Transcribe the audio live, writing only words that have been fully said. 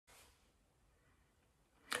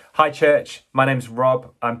Hi church, my name's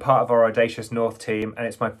Rob. I'm part of our Audacious North team and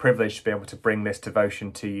it's my privilege to be able to bring this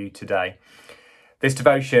devotion to you today. This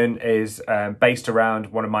devotion is based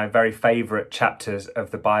around one of my very favourite chapters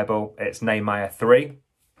of the Bible. It's Nehemiah 3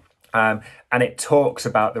 and it talks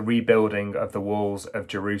about the rebuilding of the walls of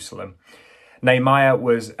Jerusalem. Nehemiah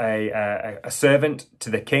was a servant to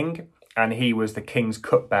the king and he was the king's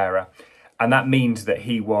cupbearer. And that means that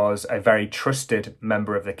he was a very trusted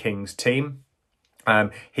member of the king's team.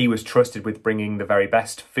 He was trusted with bringing the very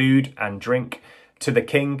best food and drink to the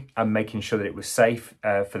king and making sure that it was safe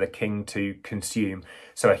for the king to consume.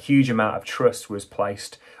 So a huge amount of trust was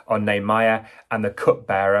placed on Nehemiah, and the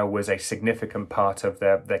cupbearer was a significant part of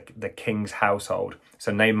the king's household.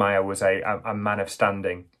 So Nehemiah was a man of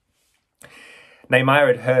standing. Nehemiah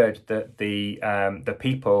had heard that the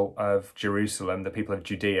people of Jerusalem, the people of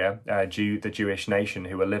Judea, the Jewish nation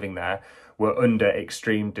who were living there, were under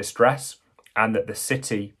extreme distress, and that the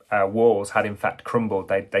city walls had in fact crumbled.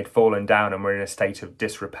 They'd fallen down and were in a state of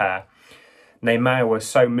disrepair. Nehemiah was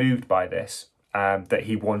so moved by this that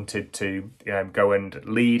he wanted to go and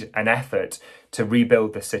lead an effort to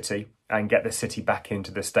rebuild the city and get the city back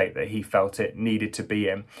into the state that he felt it needed to be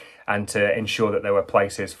in, and to ensure that there were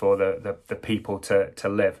places for the people to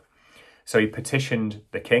live. So he petitioned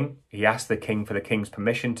the king. He asked the king for the king's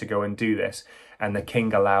permission to go and do this, and the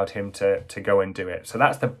king allowed him to go and do it. So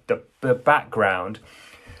that's the background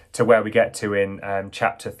to where we get to in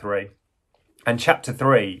chapter 3. And chapter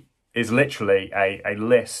 3 is literally a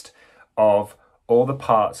list of all the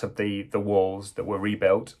parts of the walls that were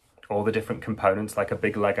rebuilt, all the different components, like a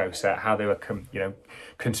big Lego set, how they were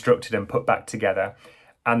constructed and put back together,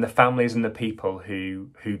 and the families and the people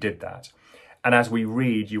who did that. And as we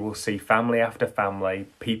read, you will see family after family,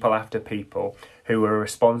 people after people who were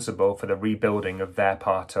responsible for the rebuilding of their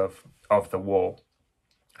part of the wall.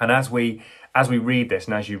 And as we read this,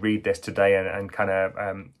 and as you read this today and kind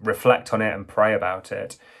of reflect on it and pray about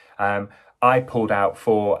it, I pulled out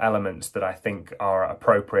 4 elements that I think are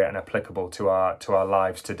appropriate and applicable to our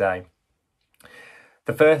lives today.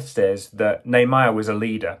 The first is that Nehemiah was a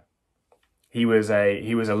leader. He was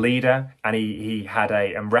a leader, and he had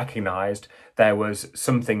and recognised there was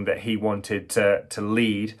something that he wanted to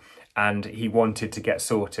lead, and he wanted to get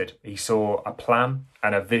sorted. He saw a plan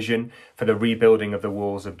and a vision for the rebuilding of the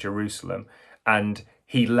walls of Jerusalem, and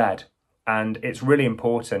he led. And it's really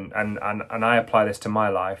important, and I apply this to my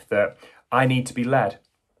life, that I need to be led.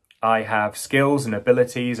 I have skills and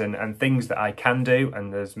abilities and things that I can do,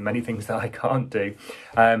 and there's many things that I can't do.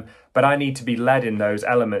 But I need to be led in those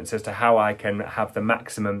elements as to how I can have the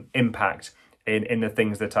maximum impact in the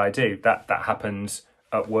things that I do. That happens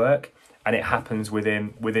at work, and it happens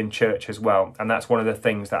within church as well. And that's one of the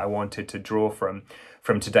things that I wanted to draw from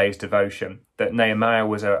today's devotion, that Nehemiah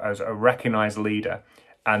was a recognised leader,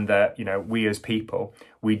 and that we as people,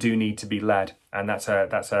 we do need to be led, and that's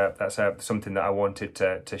something that I wanted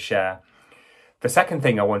to share. The second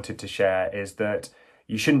thing I wanted to share is that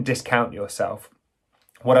you shouldn't discount yourself.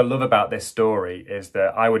 What I love about this story is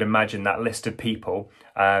that I would imagine that list of people,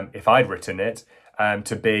 if I'd written it,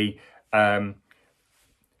 to be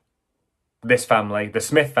this family, the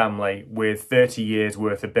Smith family, with 30 years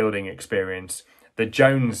worth of building experience, the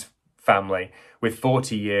Jones family with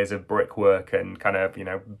 40 years of brickwork and kind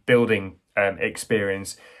of building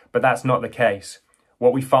experience. But that's not the case.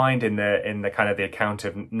 What we find in the kind of the account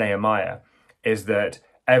of Nehemiah is that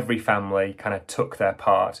every family kind of took their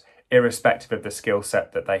part, irrespective of the skill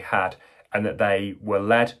set that they had, and that they were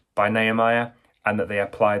led by Nehemiah, and that they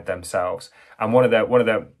applied themselves. And one of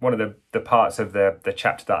the parts of the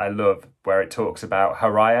chapter that I love, where it talks about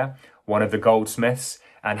Hariah, one of the goldsmiths,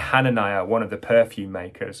 and Hananiah, one of the perfume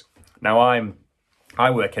makers. Now I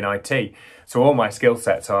work in IT, so all my skill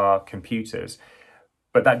sets are computers.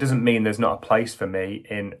 But that doesn't mean there's not a place for me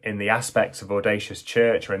in the aspects of Audacious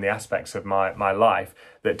Church or in the aspects of my life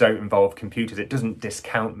that don't involve computers. It doesn't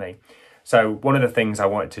discount me. So one of the things I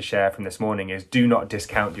wanted to share from this morning is do not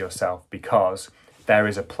discount yourself, because there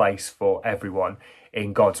is a place for everyone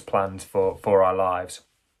in God's plans for our lives.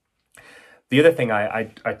 The other thing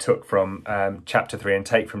I took from chapter 3 and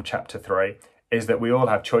take from chapter 3 is that we all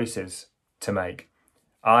have choices to make.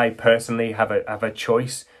 I personally have a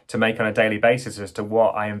choice to make on a daily basis as to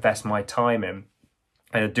what I invest my time in.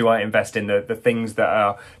 And do I invest in the things that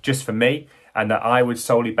are just for me and that I would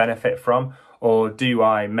solely benefit from? Or do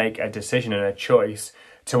I make a decision and a choice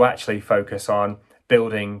to actually focus on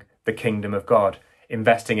building the kingdom of God,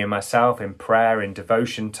 investing in myself, in prayer, in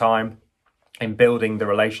devotion time, in building the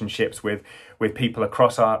relationships with people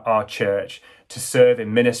across our church, to serve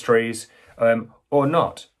in ministries or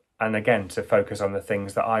not? And again, to focus on the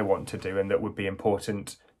things that I want to do and that would be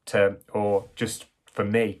important or just for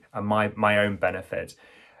me and my own benefit.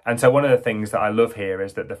 And so one of the things that I love here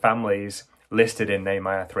is that the families listed in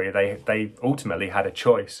Nehemiah 3, they ultimately had a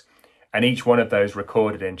choice. And each one of those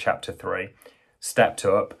recorded in chapter 3 stepped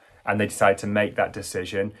up and they decided to make that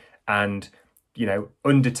decision and,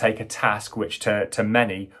 undertake a task which to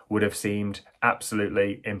many would have seemed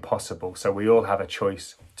absolutely impossible. So we all have a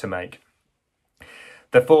choice to make.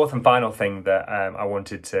 The fourth and final thing that I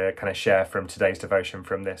wanted to kind of share from today's devotion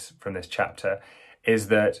from this chapter is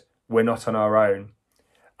that we're not on our own.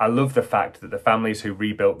 I love the fact that the families who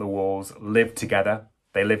rebuilt the walls lived together.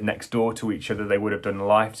 They lived next door to each other. They would have done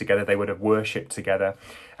life together. They would have worshipped together.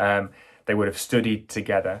 They would have studied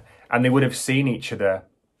together. And they would have seen each other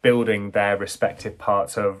building their respective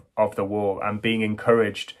parts of the wall and being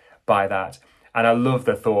encouraged by that. And I love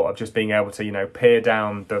the thought of just being able to, peer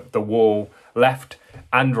down the wall left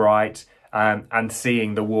and right and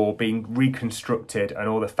seeing the wall being reconstructed and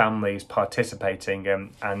all the families participating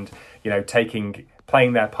and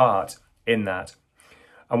playing their part in that.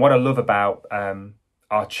 And what I love about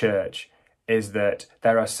our church is that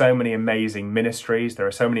there are so many amazing ministries, there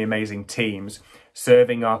are so many amazing teams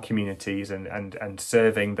serving our communities and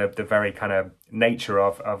serving the very kind of nature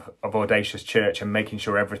of Audacious Church and making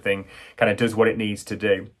sure everything kind of does what it needs to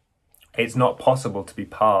do. It's not possible to be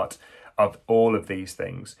part of all of these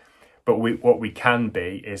things, but what we can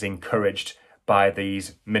be is encouraged by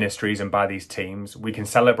these ministries and by these teams. We can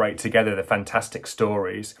celebrate together the fantastic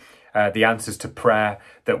stories, the answers to prayer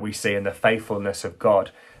that we see and the faithfulness of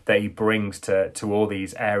God that he brings to all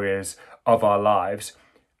these areas of our lives.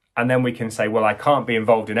 And then we can say, well, I can't be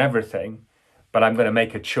involved in everything, but I'm going to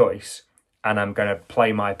make a choice and I'm going to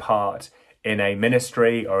play my part in a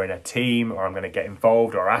ministry or in a team, or I'm going to get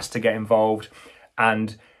involved or asked to get involved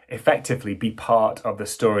and effectively be part of the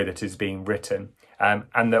story that is being written,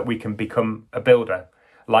 and that we can become a builder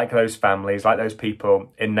like those families, like those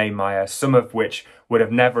people in Nehemiah, some of which would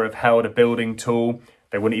have never have held a building tool.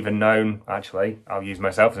 They wouldn't even known, actually, I'll use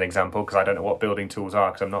myself as an example because I don't know what building tools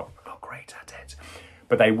are because I'm not great at it.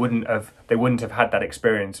 But they wouldn't have had that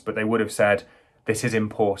experience, but they would have said, this is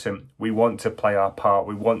important. We want to play our part.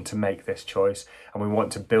 We want to make this choice and we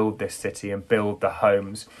want to build this city and build the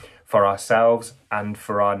homes for ourselves and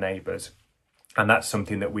for our neighbours. And that's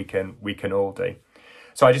something that we can all do.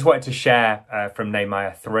 So I just wanted to share from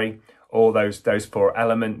Nehemiah 3 all those four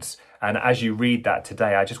elements. And as you read that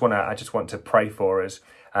today, I just want to pray for us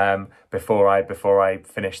before I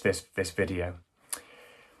finish this video.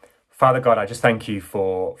 Father God, I just thank you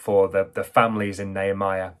for the families in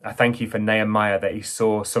Nehemiah. I thank you for Nehemiah that he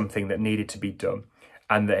saw something that needed to be done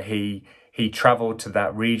and that he travelled to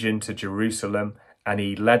that region, to Jerusalem, and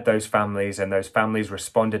he led those families and those families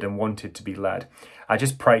responded and wanted to be led. I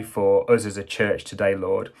just pray for us as a church today,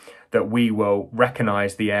 Lord, that we will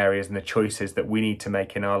recognise the areas and the choices that we need to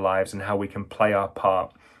make in our lives and how we can play our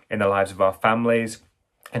part in the lives of our families,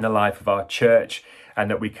 in the life of our church, and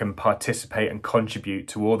that we can participate and contribute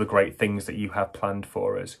to all the great things that you have planned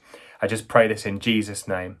for us. I just pray this in Jesus'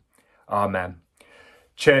 name. Amen.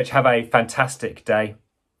 Church, have a fantastic day.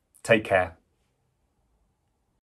 Take care.